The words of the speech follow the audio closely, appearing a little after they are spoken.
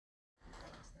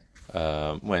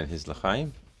When his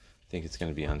l'chaim? I think it's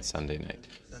going to be on Sunday night.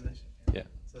 Sunday? Yeah.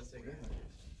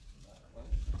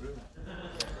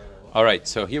 All right,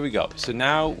 so here we go. So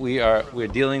now we're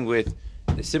dealing with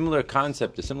a similar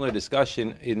concept, a similar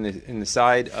discussion in the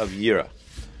side of Yira,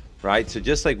 right? So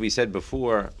just like we said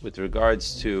before, with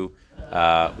regards to,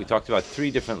 we talked about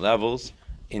three different levels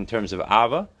in terms of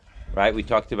Ava, right? We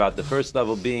talked about the first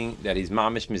level being that he's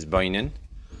mamish mizbainin,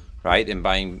 right? And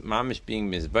by mamish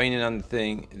being mizbainin on the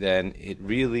thing, then it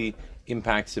really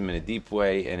impacts him in a deep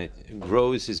way, and it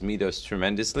grows his midos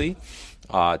tremendously,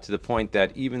 to the point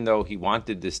that even though he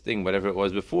wanted this thing, whatever it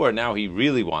was before, now he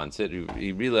really wants it.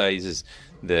 He realizes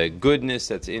the goodness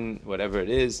that's in whatever it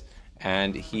is,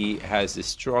 and he has this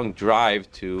strong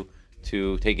drive to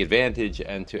take advantage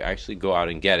and to actually go out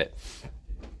and get it.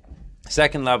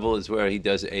 Second level is where he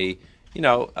does a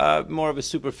more of a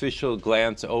superficial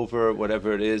glance over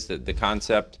whatever it is, the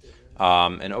concept,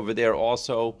 and over there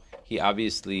also he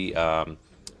obviously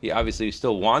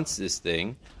still wants this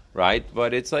thing, right?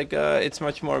 But it's like it's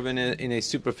much more of in a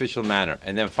superficial manner.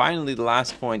 And then finally, the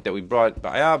last point that we brought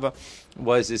by Abba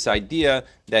was this idea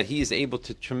that he is able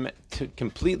to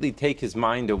completely take his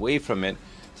mind away from it,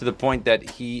 to the point that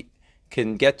he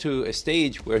can get to a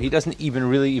stage where he doesn't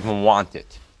really want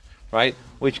it, right?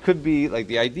 Which could be like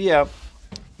the idea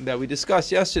that we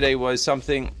discussed yesterday was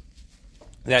something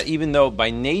that even though by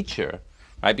nature,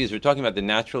 right, because we're talking about the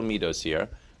natural midos here,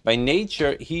 by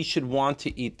nature he should want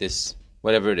to eat this,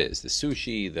 whatever it is, the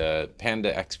sushi, the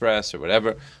Panda Express or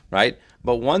whatever, right?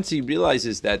 But once he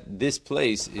realizes that this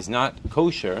place is not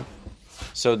kosher,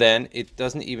 so then it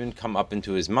doesn't even come up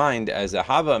into his mind as a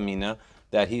hava amina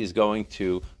that he is going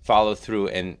to follow through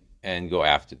and go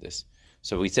after this.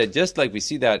 So we said, just like we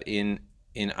see that in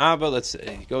Ava,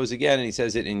 he goes again and he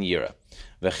says it in Yira.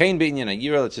 V'chein be'inyan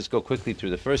Yira, let's just go quickly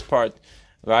through the first part,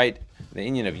 right? The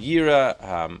inyan of Yira,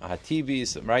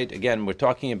 Hativis, right? Again, we're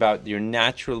talking about your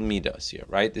natural midos here,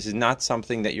 right? This is not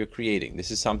something that you're creating.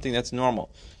 This is something that's normal.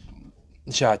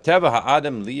 Sha'ateva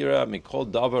ha'adam lira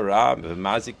mikol davar ra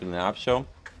v'mazik l'nafsho,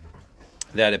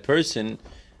 that a person,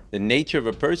 the nature of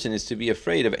a person is to be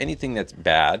afraid of anything that's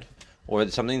bad or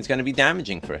something that's going to be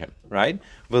damaging for him, right?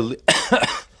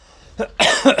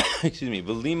 Excuse me,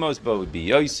 v'limos bo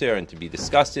biyoser, and to be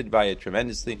disgusted by it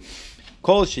tremendously.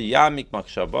 Kol sheyamik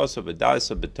machshavaso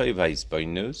v'daso b'toiv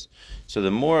ha'isbainus. So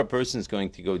the more a person is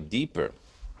going to go deeper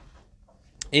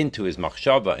into his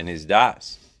machshava and his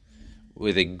das,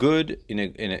 with a good, in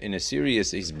a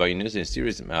serious isbainus, in a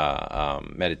serious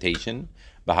meditation,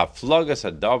 b'haflagas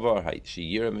hadavar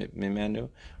ha'shiyira mimenu,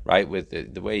 right, with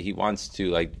the way he wants to,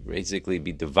 like, basically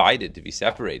be divided, to be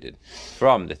separated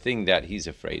from the thing that he's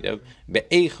afraid of,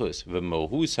 be'echus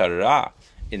v'mohus hara,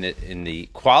 in the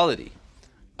quality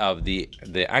of the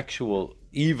actual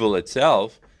evil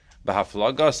itself,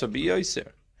 b'haflagas ha'biyoser,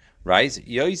 right,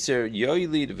 yoser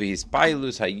yoylid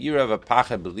v'hispailus ha'yira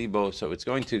v'pachad b'libo, so it's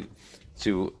going to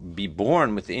be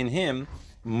born within him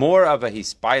more of a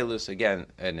hispilus, again,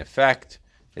 an effect,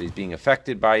 that he's being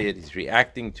affected by it, he's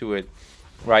reacting to it,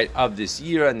 right, of this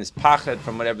yira and this pachad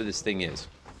from whatever this thing is.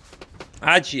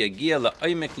 Until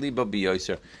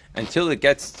it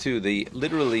gets to the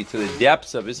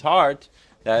depths of his heart,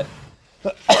 that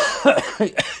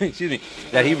excuse me,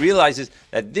 that he realizes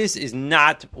that this is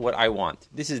not what I want.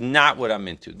 This is not what I'm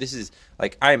into. This is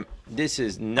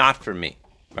not for me.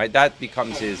 Right? That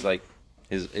becomes his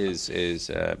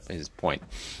point.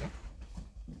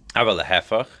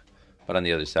 But on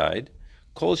the other side,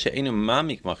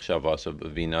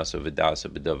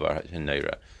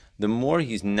 the more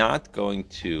he's not going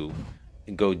to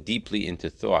go deeply into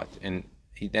thought, and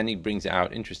then he brings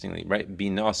out, interestingly, right,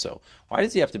 binaso. Why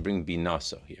does he have to bring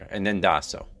binaso here and then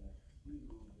daso?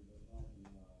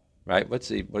 Right? What's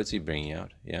he bringing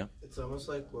out? Yeah. It's almost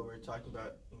like what we were talking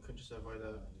about in Kuntres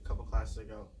Avoda a couple classes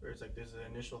ago, where it's like there's an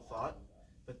initial thought,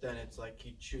 but then it's like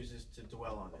he chooses to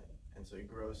dwell on it, and so he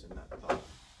grows in that thought.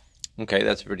 Okay,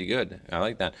 that's pretty good. I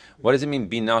like that. What does it mean,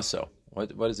 binaso?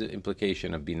 What is the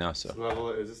implication of binaso?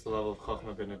 Is this the level of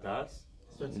Chachma bin Adas?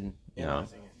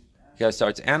 Analyzing it. He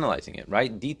starts analyzing it,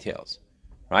 right? Details,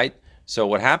 right? So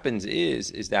what happens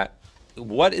is that,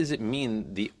 what does it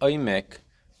mean, the oimek,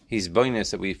 his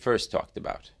bonus that we first talked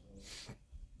about?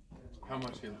 How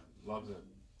much he loves it.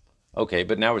 Okay,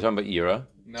 but now we're talking about Ira.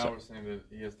 Now we're saying that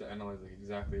he has to analyze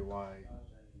exactly why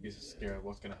he's scared of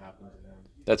what's going to happen to him.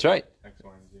 That's right. X,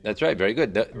 Y, and Z. That's right. Very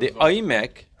good. The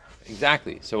oimek,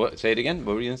 exactly. So say it again.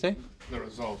 What were you going to say? The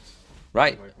results.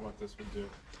 Right. Like what this would do.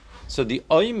 So the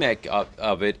oimek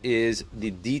of it is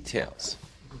the details.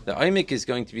 The oimek is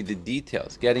going to be the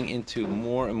details, getting into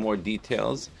more and more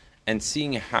details and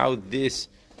seeing how this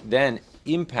then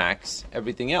impacts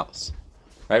everything else.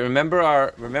 Right? Remember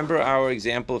our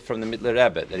example from the Mittler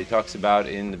Rebbe that he talks about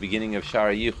in the beginning of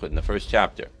Shara Yichud, in the first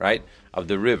chapter, right? Of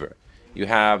the river. You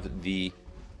have the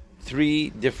three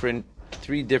different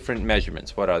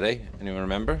measurements. What are they? Anyone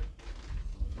remember?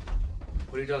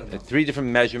 What are you talking The about? three different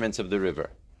measurements of the river.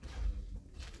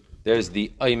 There's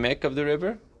the Oimek of the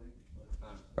river,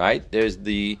 right? There's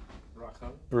the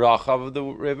Rachav of the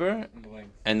river,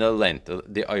 and the length,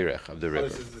 the Oirech of the river.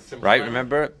 This is the Simcha Right? Maimer?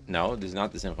 Remember? No, this is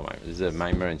not the Simcha Maimer. This is a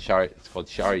Maimer in Shar. It's called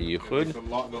Shar Yichud. The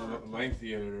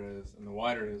lengthier it is and the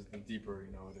wider it is, the deeper it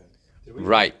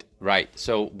is. Right.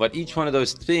 So, but each one of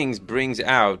those things brings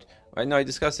out. Right? No, I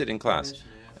discussed it in class.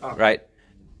 Right?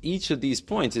 Each of these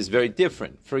points is very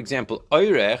different. For example,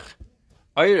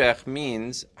 Oirech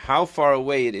means how far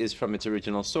away it is from its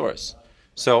original source.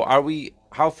 So,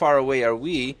 how far away are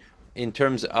we in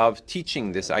terms of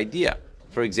teaching this idea?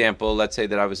 For example, let's say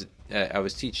that I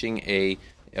was teaching a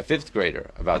fifth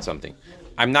grader about something.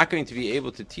 I'm not going to be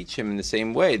able to teach him in the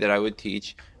same way that I would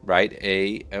teach, right,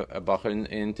 a bacher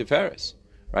in Tiferes.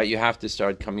 Right? You have to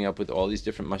start coming up with all these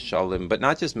different mashalim, but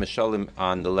not just mashalim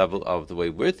on the level of the way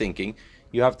we're thinking.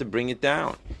 You have to bring it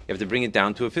down. You have to bring it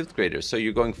down to a fifth grader. So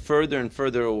you're going further and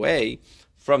further away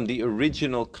from the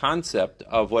original concept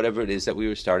of whatever it is that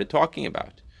we started talking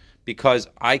about. Because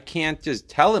I can't just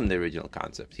tell him the original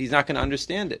concept. He's not going to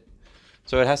understand it.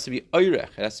 So it has to be oirech,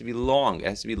 it has to be long, it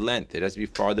has to be length, it has to be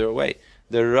farther away.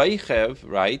 The reichev,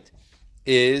 right,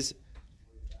 is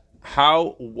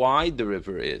how wide the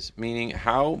river is, meaning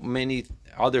how many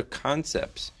other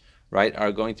concepts, right,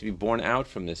 are going to be born out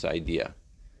from this idea,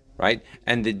 right?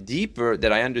 And the deeper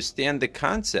that I understand the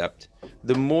concept,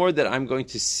 the more that I'm going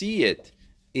to see it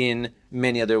in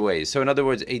many other ways. So in other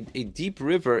words, a deep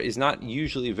river is not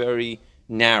usually very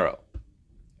narrow.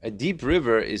 A deep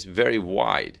river is very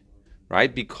wide,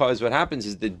 right? Because what happens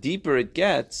is the deeper it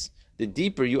gets, the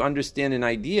deeper you understand an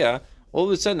idea, all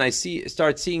of a sudden I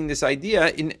start seeing this idea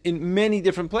in many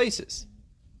different places.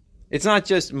 It's not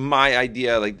just my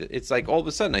idea, it's like all of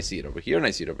a sudden I see it over here, and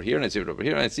I see it over here, and I see it over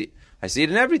here, and I see it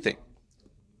in everything.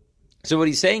 So what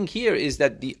he's saying here is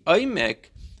that the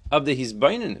oimek of the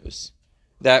hisbainanus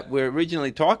that we're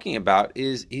originally talking about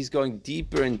is he's going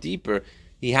deeper and deeper.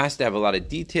 He has to have a lot of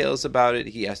details about it.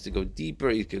 He has to go deeper.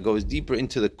 He goes deeper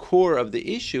into the core of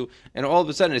the issue, and all of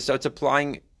a sudden it starts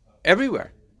applying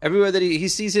everywhere that he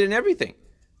sees it in everything,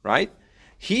 right?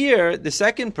 Here, the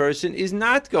second person is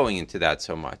not going into that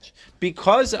so much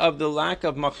because of the lack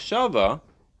of machshava,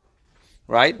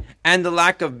 right? And the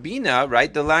lack of bina,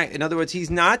 right? In other words, he's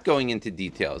not going into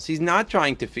details. He's not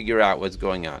trying to figure out what's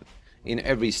going on in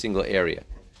every single area.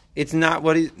 It's not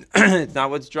it's not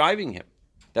what's driving him.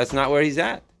 That's not where he's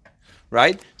at,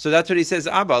 right? So that's what he says.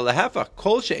 Abba lehefa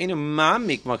kol she'enu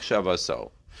mamik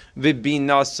machshavaso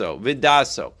v'binaso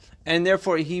v'daso, and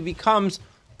therefore he becomes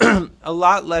a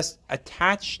lot less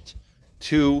attached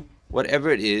to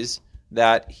whatever it is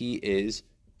that he is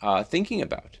thinking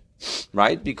about,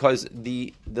 right? Because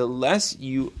the less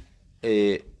you,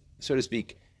 so to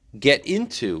speak, get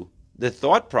into the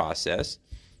thought process,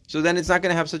 so then it's not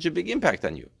going to have such a big impact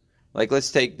on you. Like,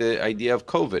 let's take the idea of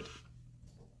COVID,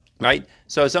 right?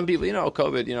 So some people,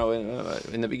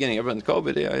 COVID, in the beginning, everyone's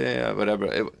COVID, whatever.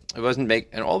 It wasn't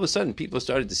and all of a sudden, people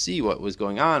started to see what was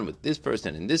going on with this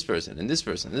person and this person and this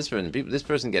person and this person, and this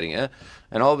person getting it.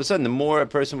 And all of a sudden, the more a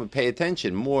person would pay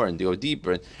attention more and go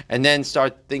deeper, and then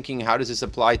start thinking, how does this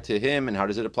apply to him, and how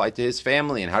does it apply to his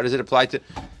family, and how does it apply to...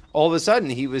 All of a sudden,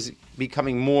 he was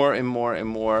becoming more and more and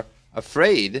more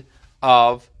afraid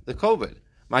of the COVID.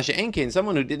 Masha Enkin,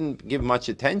 someone who didn't give much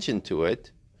attention to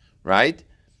it, right?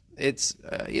 It's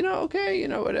okay,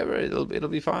 whatever, it'll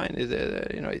be fine.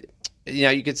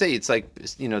 You could say it's like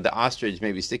the ostrich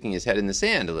maybe sticking his head in the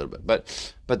sand a little bit,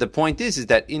 but the point is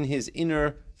that in his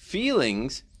inner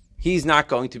feelings, he's not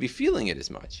going to be feeling it as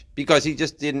much because he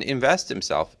just didn't invest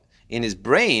himself in his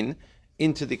brain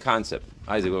into the concept.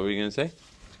 Isaac, what were you going to say?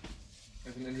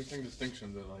 It's an interesting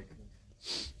distinction that, like,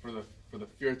 for the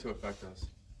fear to affect us,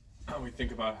 we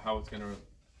think about how it's going to,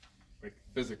 like,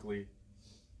 physically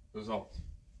result.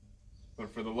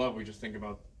 But for the love, we just think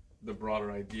about the broader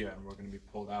idea, and we're going to be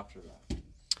pulled after that.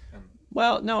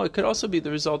 Well, no, it could also be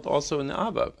the result also in the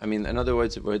Abba. I mean, in other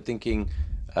words, we're thinking,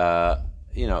 that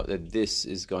this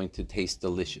is going to taste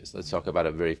delicious. Let's talk about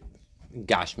a very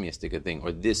gashmiistic thing.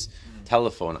 Or this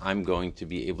telephone, I'm going to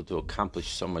be able to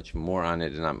accomplish so much more on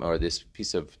it, or this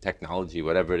piece of technology,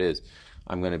 whatever it is,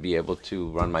 I'm going to be able to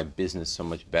run my business so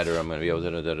much better. I'm going to be able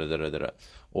to,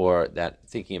 or that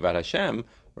thinking about Hashem,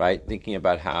 right? Thinking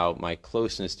about how my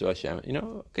closeness to Hashem,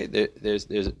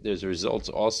 there's results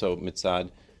also mitzad,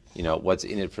 what's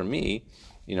in it for me,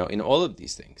 in all of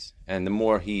these things. And the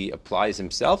more he applies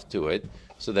himself to it,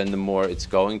 so then the more it's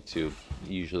going to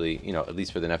usually, at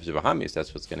least for the nefesh of Bahamis,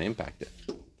 that's what's going to impact it.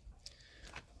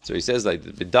 So he says like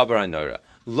b'davar hanora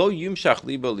lo yumshach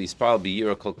libo lispal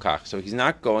b'yira kol kach. So he's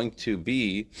not going to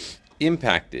be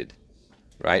impacted,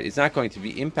 right? It's not going to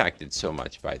be impacted so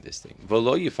much by this thing.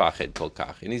 V'lo yifached kol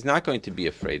kach, and he's not going to be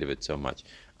afraid of it so much.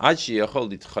 Ad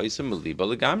sheyachol litchaysa melibo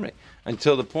legamre,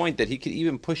 until the point that he could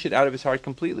even push it out of his heart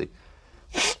completely.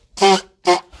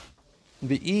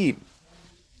 V'i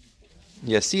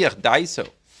yasiach daiso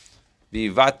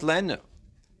v'vatleno.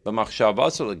 And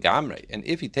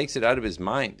if he takes it out of his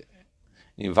mind,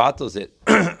 and he vattles it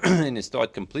in his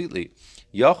thought completely,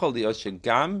 it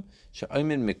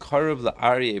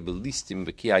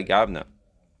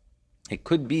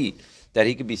could be that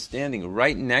he could be standing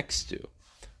right next to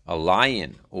a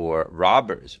lion or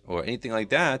robbers or anything like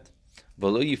that,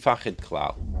 and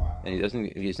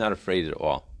he's not afraid at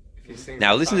all.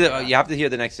 Now listen to you have to hear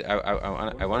the next.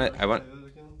 I want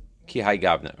ki hai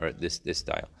gavna, or this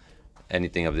style.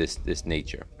 Anything of this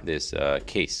nature, this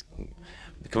case.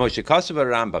 This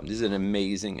is an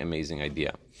amazing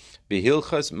idea.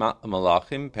 Behilchas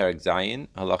Malachim Perek Zayin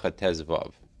Halacha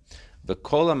Tezvav.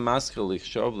 V'kol hamaschil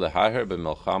lichshov leharher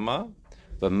b'melchama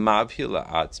v'mavhil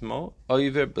la'atzmo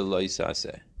oiver b'lo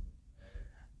yisaseh.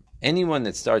 Anyone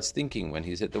that starts thinking when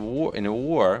he's at in a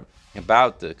war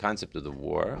about the concept of the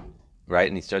war, right,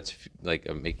 and he starts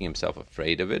making himself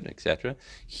afraid of it, etc.,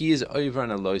 he is over on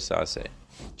a lo yisaseh.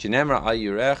 Chinemra al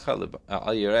yirech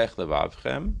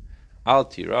levavchem, al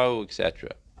tirau, etc.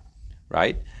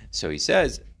 Right? So he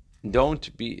says,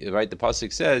 don't be, right, the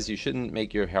pasuk says, you shouldn't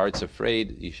make your hearts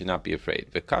afraid, you should not be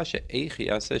afraid. V'kasha eichi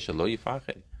yaseh shelo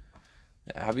yifached.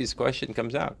 Avi's question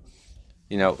comes out.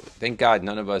 Thank God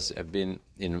none of us have been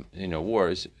in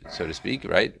wars, so to speak,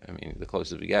 right? I mean, the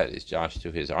closest we get is Josh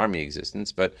to his army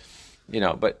existence, but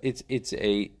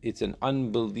it's an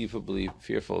unbelievably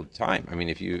fearful time. I mean,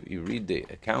 if you read the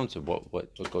accounts of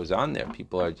what goes on there,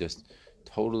 people are just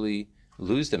totally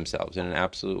lose themselves in an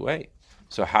absolute way.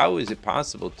 So how is it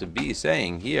possible to be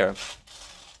saying here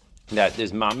that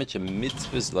there's mamich a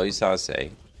mitzvahs lo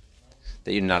yisaseh,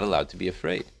 that you're not allowed to be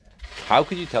afraid? How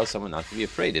could you tell someone not to be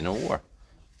afraid in a war?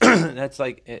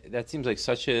 That seems like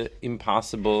such an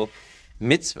impossible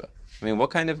mitzvah. I mean,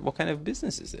 what kind of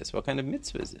business is this? What kind of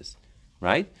mitzvah is this?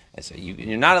 Right? And so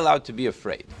you're not allowed to be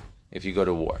afraid if you go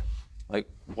to war. Like,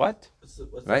 what? What's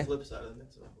right? the flip side of the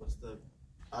mitzvah? What's the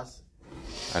us?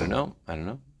 I don't know.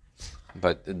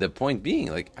 But the point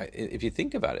being, if you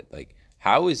think about it,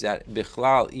 how is that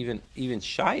bichlal even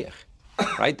shayach?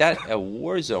 Right? That a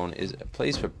war zone is a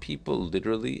place where people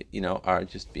literally, are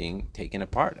just being taken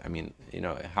apart. I mean,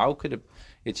 how could it?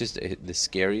 It's just the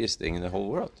scariest thing in the whole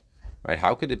world, right?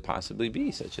 How could it possibly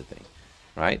be such a thing,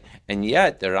 right? And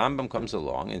yet the Rambam comes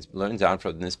along and learns out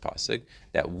from this pasuk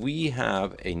that we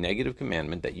have a negative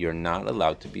commandment that you're not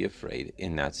allowed to be afraid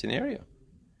in that scenario.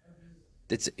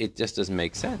 It just doesn't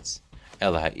make sense. The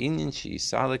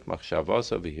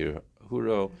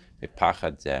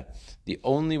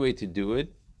only way to do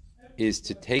it is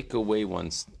to take away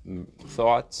one's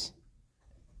thoughts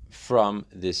from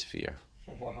this fear.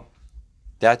 Wow.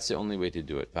 That's the only way to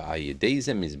do it.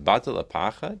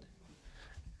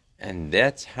 And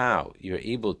that's how you're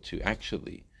able to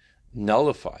actually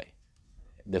nullify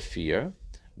the fear.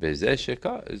 And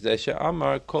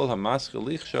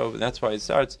that's why it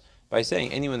starts by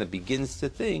saying anyone that begins to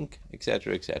think,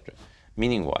 etc., etc.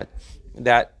 Meaning what?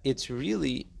 That it's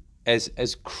really as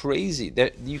crazy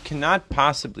that you cannot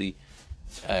possibly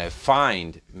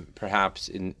find, perhaps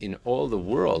in all the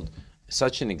world,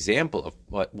 such an example of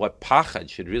what pachad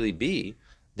should really be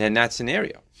than that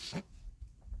scenario.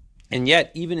 And yet,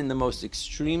 even in the most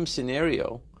extreme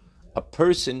scenario, a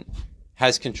person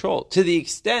has control to the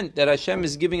extent that Hashem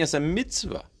is giving us a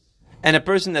mitzvah, and a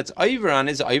person that's over on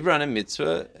is over on a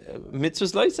mitzvah.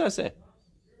 Mitzvah's lo yisaseh.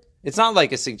 It's not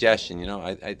like a suggestion,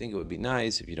 I think it would be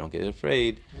nice if you don't get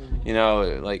afraid,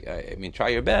 try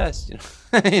your best,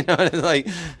 okay.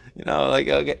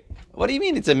 What do you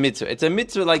mean it's a mitzvah? It's a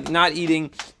mitzvah like not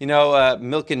eating,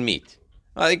 milk and meat.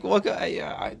 I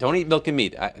don't eat milk and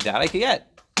meat. That I can get.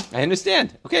 I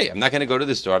understand. Okay, I'm not going to go to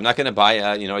the store. I'm not going to buy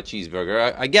a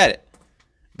cheeseburger. I get it.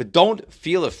 But don't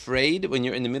feel afraid when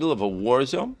you're in the middle of a war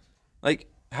zone.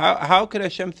 How could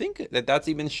Hashem think that that's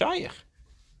even shayach?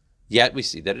 Yet we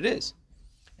see that it is.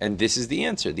 And this is the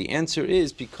answer. The answer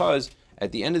is because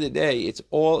at the end of the day, it's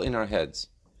all in our heads.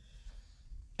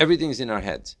 Everything's in our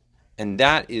heads. And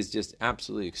that is just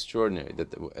absolutely extraordinary.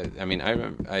 I mean, I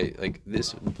remember,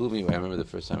 this blew me away. I remember the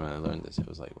first time I learned this. It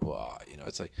was like, wow,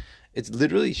 it's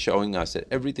literally showing us that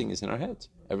everything is in our heads.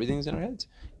 Everything's in our heads.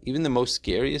 Even the most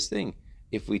scariest thing.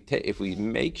 If we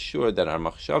make sure that our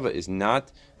machshava is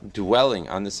not dwelling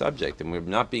on the subject and we're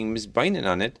not being misbinded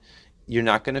on it, you're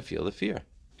not going to feel the fear,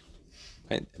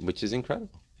 right? Which is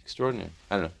incredible, extraordinary.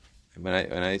 I don't know. When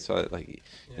I saw it,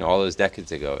 all those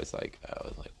decades ago, I was like,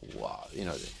 wow,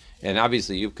 And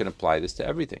obviously, you can apply this to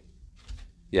everything.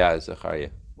 Yeah,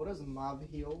 Zachariah. What does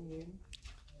mavhil mean?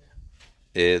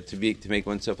 To make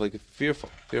oneself fearful,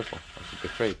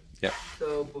 afraid. Yeah.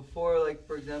 So before,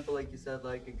 for example, like you said,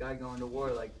 a guy going to war,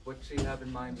 what should he have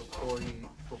in mind before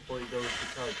he goes to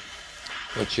touch?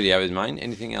 What should he have in mind?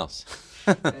 Anything else?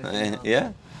 Anything else?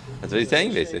 Yeah, that's what he's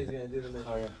saying basically.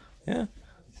 Yeah.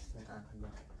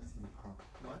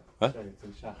 What?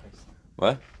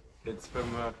 What? It's from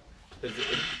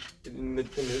in the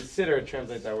Siddur it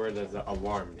translates that word as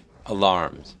alarm.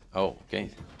 Alarms. Oh, okay.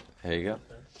 There you go.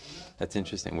 That's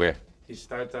interesting. Where? He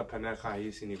starts up Panecha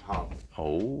Yisin Ibhal.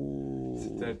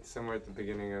 Oh. That's somewhere at the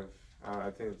beginning of, I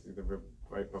think it's either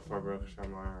right before Baruch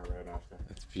Shamar or right after.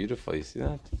 That's beautiful. You see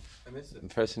that? I missed it. A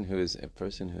person who is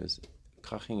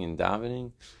kaching and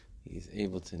davening, he's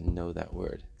able to know that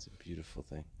word. It's a beautiful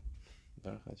thing.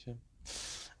 Baruch Hashem.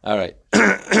 All right.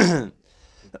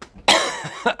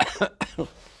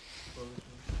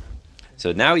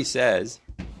 So now he says,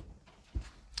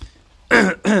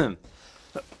 excuse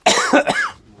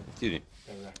me,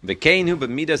 V'keinu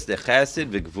b'midas dechesed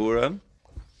v'gvura.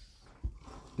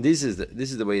 This is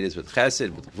the way it is with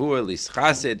chesed, with gvura, lis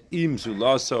chesed, im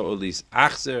zulaso, or lis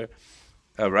achzer.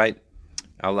 Right?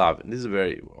 Allah. And this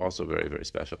is also very, very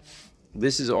special.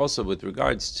 This is also with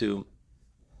regards to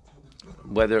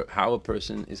how a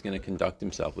person is going to conduct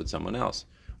himself with someone else,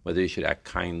 whether he should act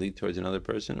kindly towards another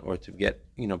person or to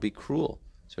be cruel,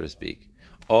 so to speak,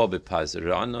 or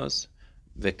bepazranos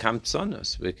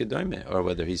vekamtsonos vekedoime, or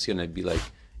whether he's going to be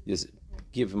just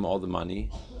give him all the money,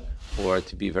 or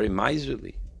to be very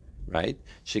miserly, right?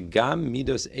 Shegam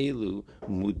midos elu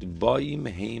mudboim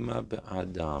hema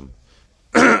be'adam.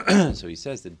 So he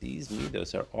says that these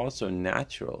midos are also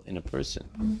natural in a person.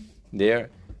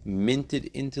 They're minted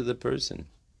into the person.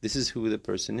 This is who the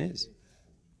person is.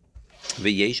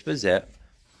 V'yesh b'zeh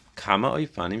kama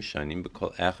oifanim shanim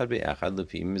b'kol echad be'echad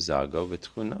lefi mizago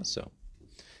v'tchunaso.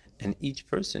 And each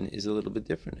person is a little bit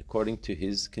different according to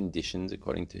his conditions,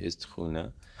 according to his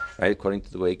tchuna, right? According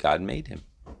to the way God made him,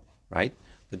 right?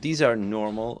 But these are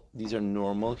normal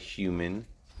human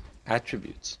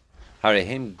attributes.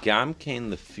 Harehem gam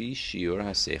kein lefi shiur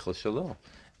hasechel shelo.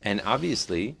 And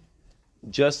obviously,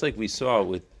 just like we saw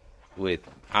with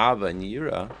Ava and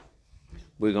Yira,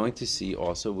 we're going to see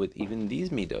also with even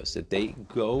these midos that they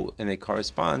go and they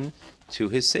correspond to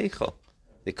his seichel.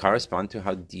 They correspond to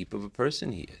how deep of a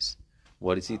person he is.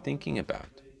 What is he thinking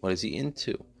about? What is he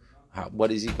into? How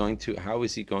is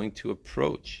he going to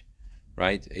approach,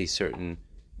 right? A certain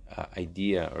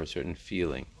idea or a certain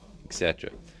feeling, etc.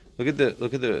 Look at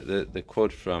the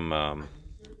quote from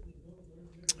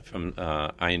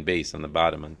Ayin Beis on the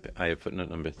bottom. I have footnote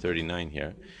number 39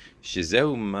 here.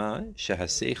 Shezeu ma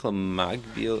shehaseichel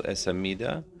magvil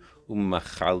esamida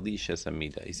umachalish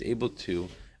esamida. He's able to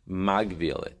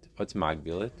magvil it. What's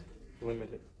magvil it?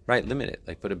 Limit it. Right, limit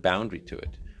it. Put a boundary to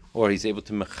it. Or he's able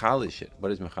to machalish it.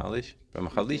 What is machalish? From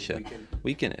machalisha.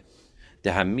 Weaken it. The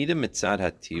hamida mitzad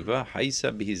hativa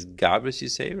haisa b'his gabras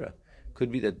yiseira.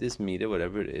 Could be that this mida,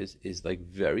 whatever it is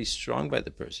very strong by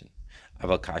the person.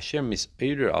 Aval kasher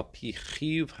mis'eirer al pi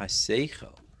chiyuv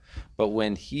haseichel. But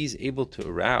when he's able to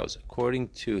arouse according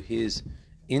to his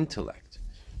intellect,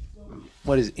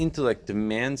 what his intellect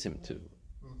demands him to,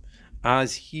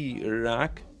 as he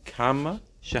rak kama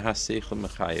shahaseichel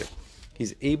mechayev,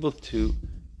 he's able to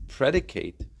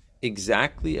predicate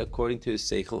exactly according to his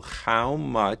seichel how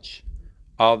much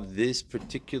of this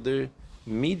particular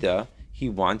midah he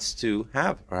wants to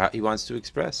have or how he wants to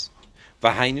express.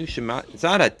 Now,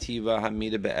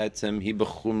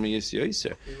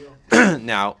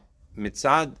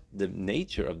 mitzad, the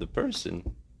nature of the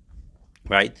person,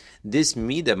 right? This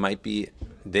midah might be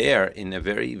there in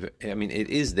it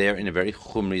is there in a very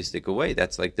chumristic way.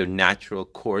 That's like the natural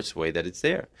coarse way that it's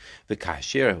there.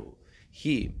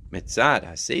 He mitzad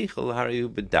haseichel harihu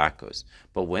bedakos.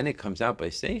 But when it comes out by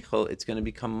seichel, it's going to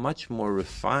become much more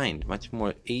refined, much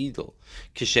more edel.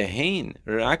 Kishehein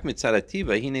rak mitzad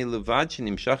ativa hine levad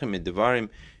shenimshachim medvarim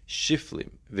shiflim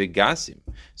vegasim.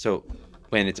 So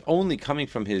when it's only coming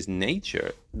from his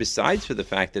nature, besides for the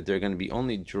fact that they're going to be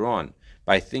only drawn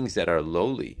by things that are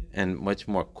lowly and much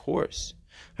more coarse,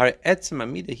 So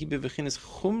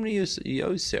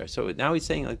now he's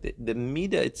saying like the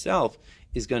midah itself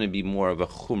is going to be more of a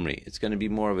chumri. It's going to be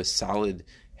more of a solid,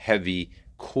 heavy,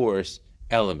 coarse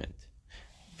element.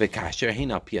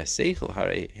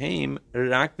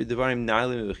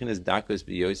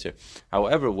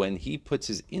 However, when he puts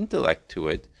his intellect to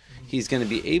it, he's going to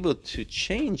be able to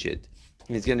change it.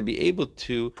 He's going to be able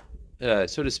to,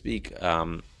 so to speak,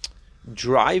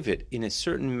 drive it in a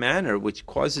certain manner, which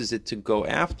causes it to go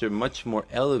after much more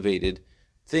elevated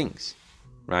things,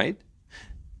 right?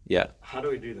 Yeah. How do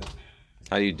we do that?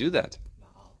 How do you do that?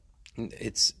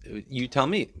 It's you tell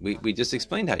me. We just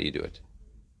explained how you do it.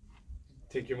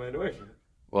 Take your mind away from it.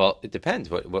 Well, it depends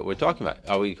what we're talking about.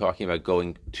 Are we talking about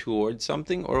going towards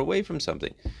something or away from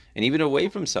something? And even away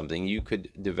from something, you could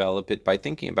develop it by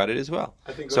thinking about it as well.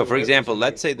 So, for example,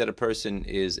 let's say that a person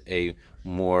is a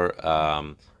more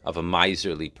of a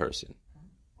miserly person.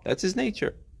 That's his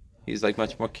nature. He's like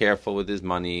much more careful with his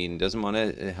money and doesn't want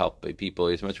to help people.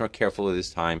 He's much more careful with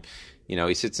his time.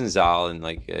 He sits in Zal and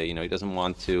he doesn't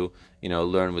want to,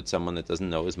 learn with someone that doesn't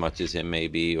know as much as him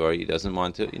maybe, or he doesn't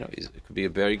want to, he could be a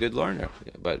very good learner,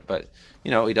 but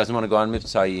he doesn't want to go on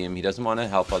miftzayim. He doesn't want to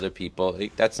help other people.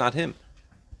 That's not him.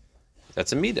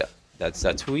 That's a midah.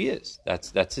 That's who he is.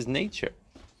 That's his nature.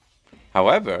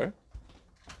 However,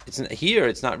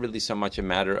 it's not really so much a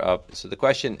matter of. So the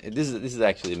question, this is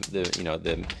actually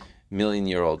the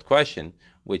million-year-old question,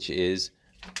 which is,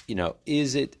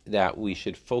 is it that we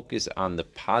should focus on the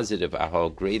positive, how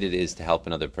great it is to help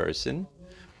another person,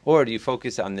 or do you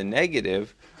focus on the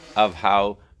negative of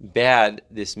how bad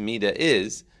this midah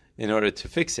is in order to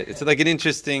fix it? It's like an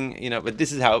interesting, but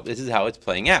this is how it's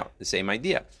playing out. The same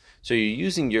idea. So you're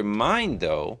using your mind,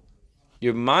 though.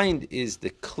 Your mind is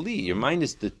the kli. Your mind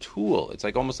is the tool. It's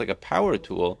like almost like a power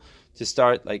tool to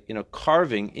start,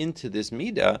 carving into this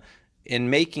midah and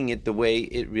making it the way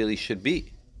it really should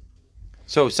be.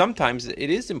 So sometimes it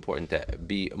is important to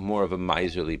be more of a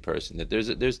miserly person. That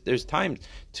there's time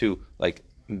to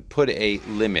put a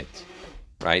limit,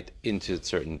 right, into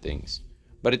certain things.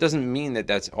 But it doesn't mean that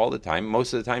that's all the time.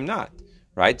 Most of the time, not,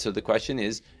 right. So the question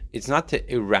is, it's not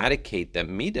to eradicate the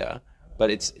midah, but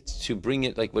it's to bring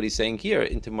it, like what he's saying here,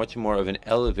 into much more of an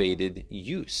elevated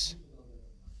use,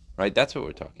 right? That's what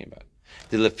we're talking about.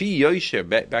 The lefi yosher,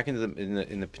 back in the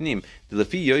pnim, the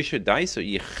lefi yosher daiso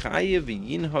yichayev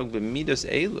yinhog b'midos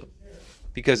elu,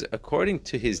 because according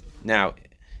to his now,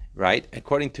 right?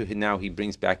 According to his now, he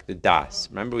brings back the das.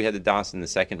 Remember, we had the das in the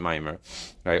second mimer,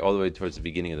 right, all the way towards the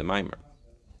beginning of the mimer.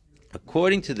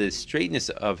 According to the straightness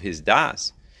of his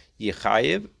das,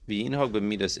 yichayev yinhog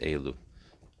b'midos elu.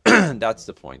 That's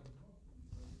the point.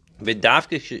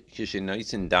 V'dafka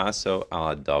shenoisin daso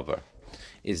al hadavar.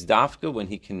 Is dafka when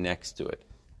he connects to it,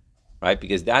 right?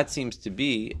 Because that seems to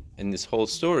be in this whole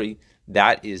story.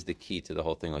 That is the key to the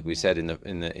whole thing. Like we said in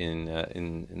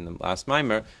the last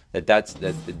mimer, that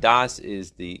the das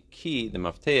is the key, the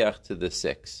mafteach to the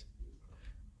six,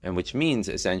 and which means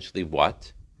essentially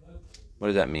what? What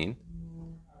does that mean?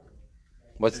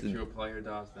 If you apply your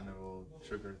das, then it will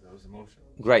trigger those emotions.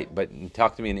 Great, but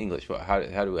talk to me in English.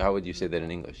 How would you say that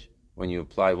in English? When you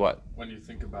apply what? When you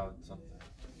think about something.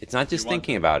 It's not just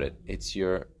thinking about it. It's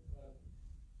your.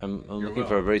 I'm looking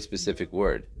for a very specific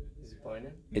word.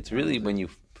 It's really when you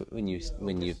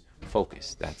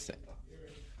focus. That's it.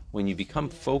 When you become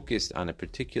focused on a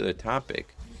particular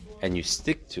topic, and you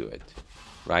stick to it,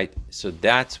 right? So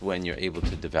that's when you're able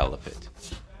to develop it,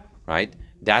 right?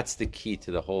 That's the key to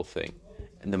the whole thing.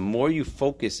 And the more you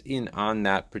focus in on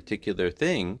that particular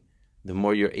thing, the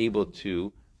more you're able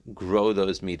to grow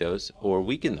those midos or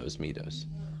weaken those midos,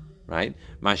 right?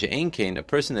 Masha Einkein, a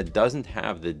person that doesn't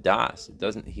have the das,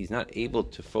 he's not able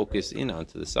to focus in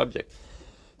onto the subject.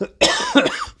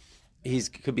 He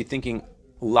could be thinking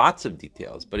lots of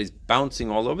details, but he's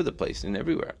bouncing all over the place and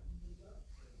everywhere.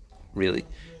 Really,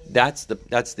 that's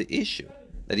the issue.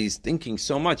 That he's thinking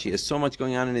so much, he has so much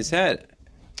going on in his head.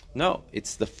 No,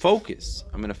 it's the focus.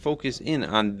 I'm going to focus in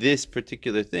on this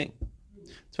particular thing.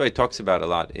 That's why he talks about a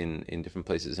lot in different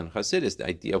places in Chassidus, the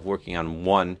idea of working on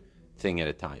one thing at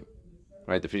a time.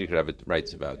 Right? The Friedrich Rebbe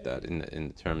writes about that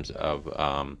in terms of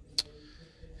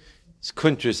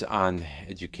kuntras on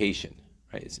education.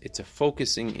 Right? It's a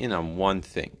focusing in on one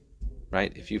thing.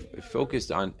 Right? If you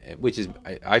focused on, which is,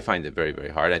 I find it very, very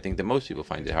hard. I think that most people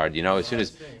find it hard. As soon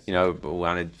as, we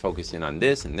want to focus in on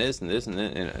this and this and this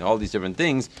and all these different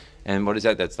things. And what is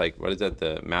that? That's like, what is that?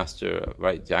 The master,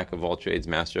 right? Jack of all trades,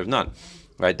 master of none.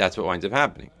 Right? That's what winds up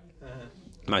happening.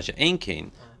 Masha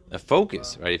Einkein, a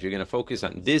focus, right? If you're going to focus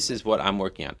on, this is what I'm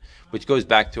working on, which goes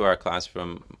back to our class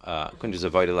from Kuntres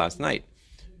Avoda last night,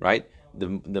 right?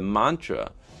 The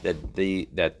mantra that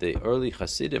the early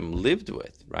Hasidim lived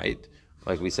with, right?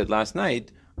 Like we said last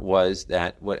night, was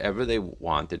that whatever they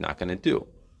want, they're not going to do.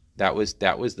 That was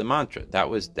the mantra. That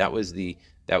was the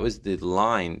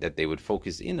line that they would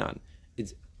focus in on.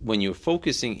 It's when you're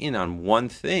focusing in on one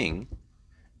thing,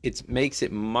 it makes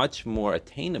it much more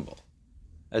attainable,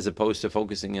 as opposed to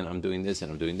focusing in, I'm doing this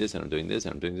and I'm doing this and I'm doing this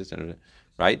and I'm doing this and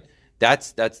right.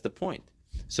 That's the point.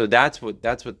 So that's what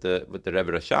the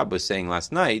Rebbe Rashab was saying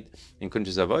last night in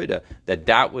Kuntres Avoda,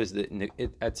 that was the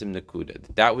Etzim Nekuda.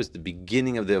 That was the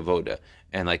beginning of the Avoda.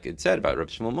 And like it said about Reb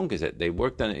Shmuel Munk, is that he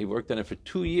worked on it for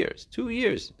 2 years. 2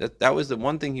 years. That was the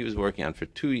one thing he was working on for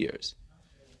 2 years.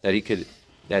 That he could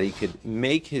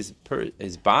make his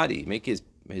body, make his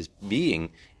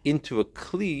being into a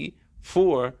kli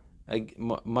for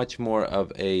much more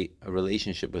of a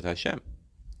relationship with Hashem.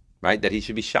 Right, that he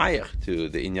should be shaykh to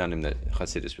the inyanim that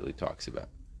Chassidus really talks about.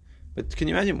 But can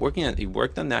you imagine he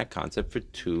worked on that concept for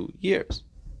 2 years?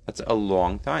 That's a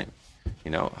long time.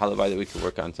 Halavai that we could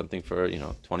work on something for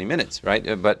 20 minutes,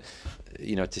 right? But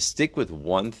to stick with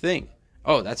one thing.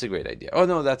 Oh, that's a great idea. Oh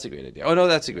no, that's a great idea. Oh no,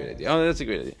 that's a great idea. Oh, that's a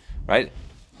great idea. Right?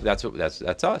 That's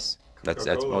us. That's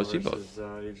most people.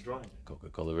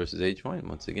 Coca-Cola versus aged wine.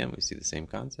 Once again, we see the same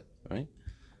concept, right?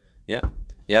 Yeah,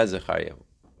 Zechariah.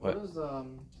 What does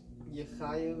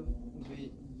Yechayev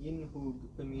v'yinhug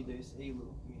b'midas elu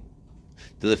mean?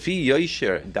 The Lefi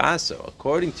Yosher Daso,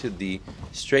 according to the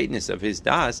straightness of his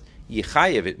das,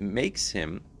 Yechayev, it makes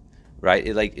him, right?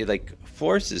 It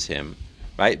forces him,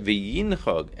 right?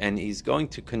 V'yinchog, and he's going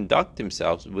to conduct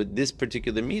himself with this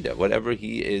particular midah, whatever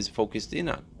he is focused in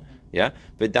on. Yeah,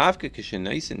 v'davka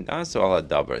kishenaisin daso ala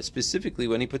davar, specifically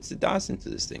when he puts the das into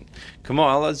this thing, kamo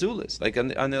ala zulis, like on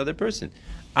the other person.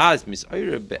 As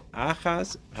misayre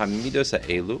be'achas hamidos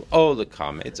ha'elu o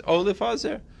lekametz o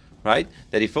lefazer, right?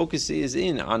 That he focuses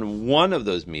in on one of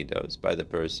those midos by the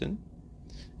person,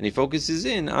 and he focuses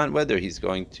in on whether he's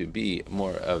going to be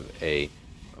more of a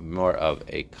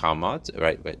kamat,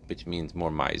 right, which means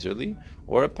more miserly,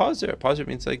 or a pazer. A pazer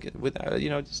means like without,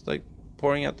 just like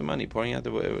pouring out the money, pouring out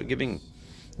the giving.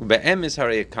 Be'emes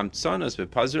harei kamtzanos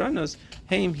ve'pazeranos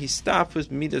heim histafus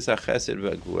midas hachesed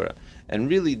ve'gvura. And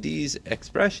really, these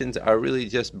expressions are really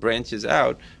just branches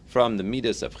out from the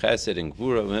midas of chesed and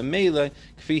gvura ve'meila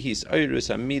kfi his oirus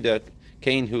amida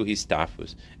keinhu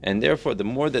histafus. And therefore, the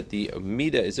more that the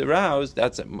midah is aroused,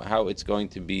 that's how it's going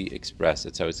to be expressed.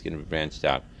 That's how it's going to be branched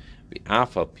out.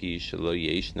 V'afal pi shelo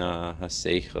yeshna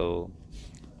haseichel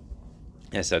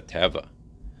esateva.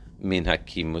 Min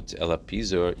hakimut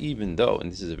elapizor, even though,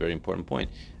 and this is a very important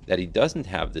point, that he doesn't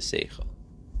have the seichel,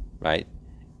 right?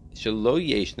 Shelo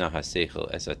yeshna haseichel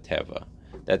esateva,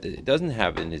 that it doesn't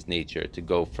have in his nature to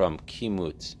go from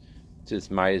kimut to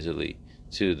this miserly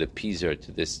to the pizor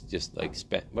to this just like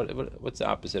spend. What's the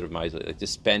opposite of miserly? Like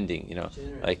just spending, generous.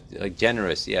 like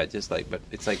generous, yeah. Just like, but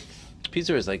it's like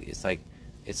pizor is like it's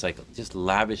like just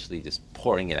lavishly just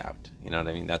pouring it out. You know what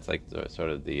I mean? That's like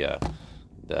sort of the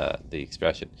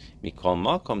expression.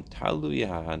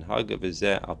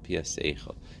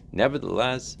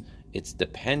 Nevertheless, it's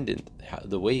dependent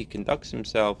the way he conducts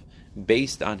himself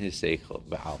based on his seichel.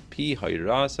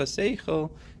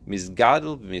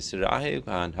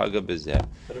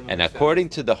 And according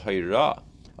to the hayra,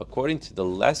 according to the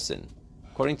lesson,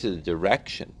 according to the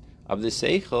direction of the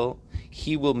seichel,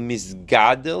 he will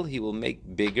misgadel, he will make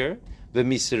bigger,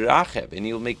 and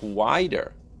he will make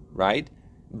wider, right,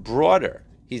 broader.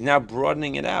 He's now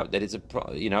broadening it out. That it's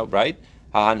right?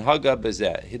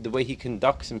 The way he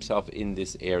conducts himself in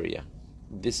this area.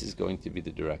 This is going to be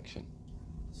the direction.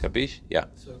 Kapish? Yeah.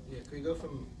 So, can we go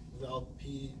from the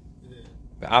Alpi,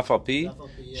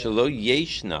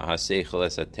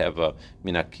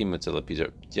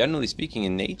 generally speaking,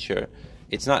 in nature,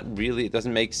 it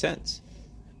doesn't make sense,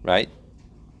 right?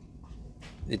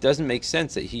 It doesn't make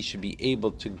sense that he should be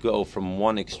able to go from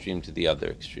one extreme to the other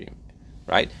extreme.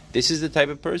 Right? This is the type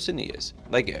of person he is.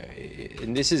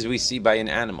 And this is we see by an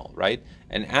animal, right?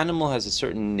 An animal has a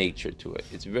certain nature to it.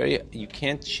 You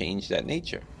can't change that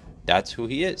nature. That's who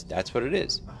he is. That's what it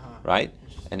is, right?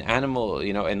 An animal,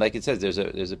 and like it says, there's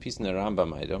a piece in the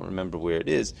Rambam. I don't remember where it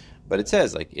is, but it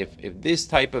says if this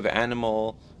type of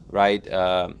animal, right?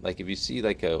 Like if you see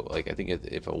I think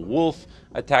if a wolf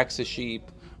attacks a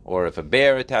sheep, or if a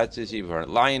bear attacks a sheep, or a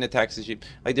lion attacks a sheep.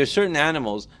 Like there's certain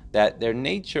animals that their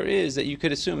nature is that you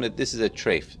could assume that this is a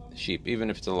treif sheep, even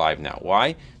if it's alive now.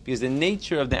 Why? Because the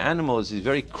nature of the animal is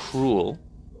very cruel.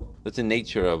 That's the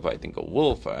nature of, I think, a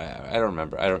wolf. I don't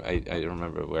remember. I don't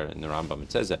remember where in the Rambam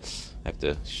it says that. I have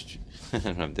to. I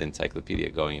don't have the encyclopedia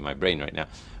going in my brain right now.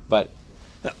 But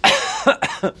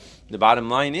the bottom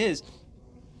line is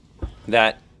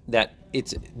that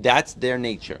that's their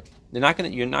nature.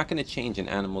 You're not gonna change an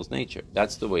animal's nature.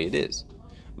 That's the way it is.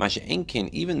 Masha Enkin,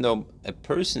 even though a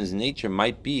person's nature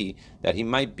might be that he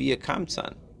might be a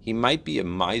kamsan, he might be a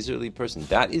miserly person.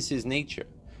 That is his nature.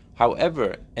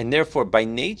 However, and therefore by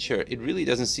nature, it really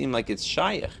doesn't seem like it's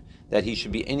shaykh that he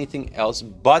should be anything else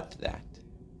but that.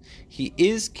 He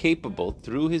is capable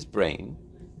through his brain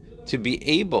to be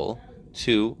able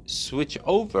to switch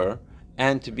over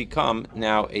and to become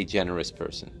now a generous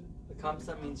person. The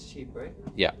kamsa means sheep, right?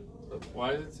 Yeah.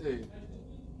 Why does it say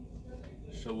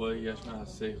Shaloi Yeshna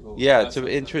HaSeichel? Yeah, it's an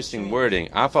interesting wording.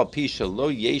 Afal pi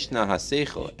shelo yeshna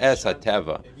haseichel es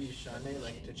hateva. If you shane,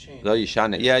 like to change. Lo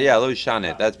yishane. Yeah, lo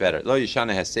yishane. That's better. Lo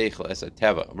yishane haseichel es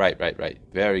hateva. Right.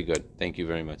 Very good. Thank you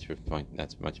very much for the point.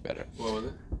 That's much better. What was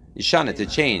it? Yishane, to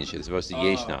change, is supposed to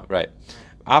yeshna. Right.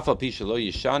 Afal pi shelo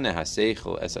yishane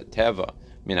haseichel es hateva.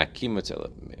 Min hakimutz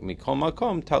mikol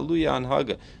makom taluya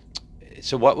anhaga.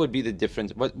 So what would be the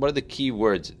difference? What are the key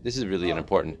words? This is really an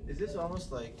important. Is this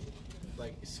almost like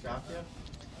iskafia?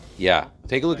 Yeah.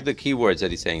 Take a look at the key words that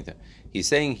he's saying. He's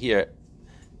saying here,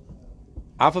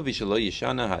 the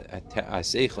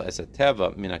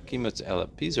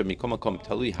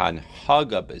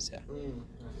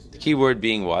key word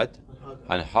being what?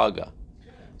 Hanhaga.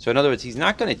 So in other words, he's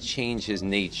not going to change his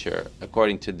nature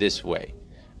according to this way.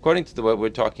 According to what we're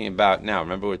talking about now.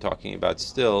 Remember, we're talking about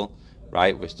still,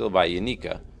 right? We're still by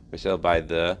Yanika. We're still by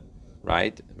the,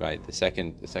 right, the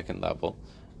second level.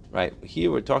 Right,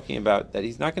 here we're talking about that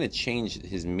he's not going to change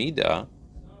his midah,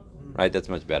 right? That's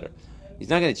much better. He's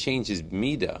not going to change his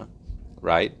midah,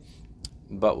 right?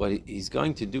 But what he's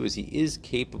going to do is he is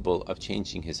capable of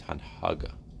changing his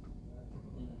hanhaga.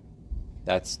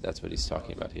 That's what he's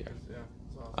talking about here. Yeah,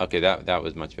 that's awesome. Okay, that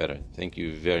was much better. Thank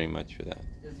you very much for that.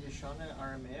 Is Yeshana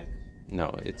Aramaic?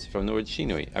 No, it's from the word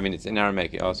shinui. I mean, it's in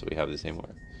Aramaic also. We have the same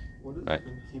word. What does Right.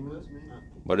 Kimutz mean?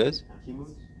 What is?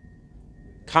 Kimutz?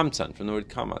 Kamsan, from the word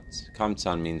kamatz.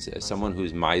 Kamsan means someone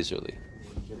who's miserly.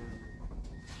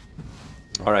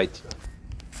 All right.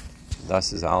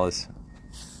 Das is alles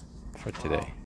for today.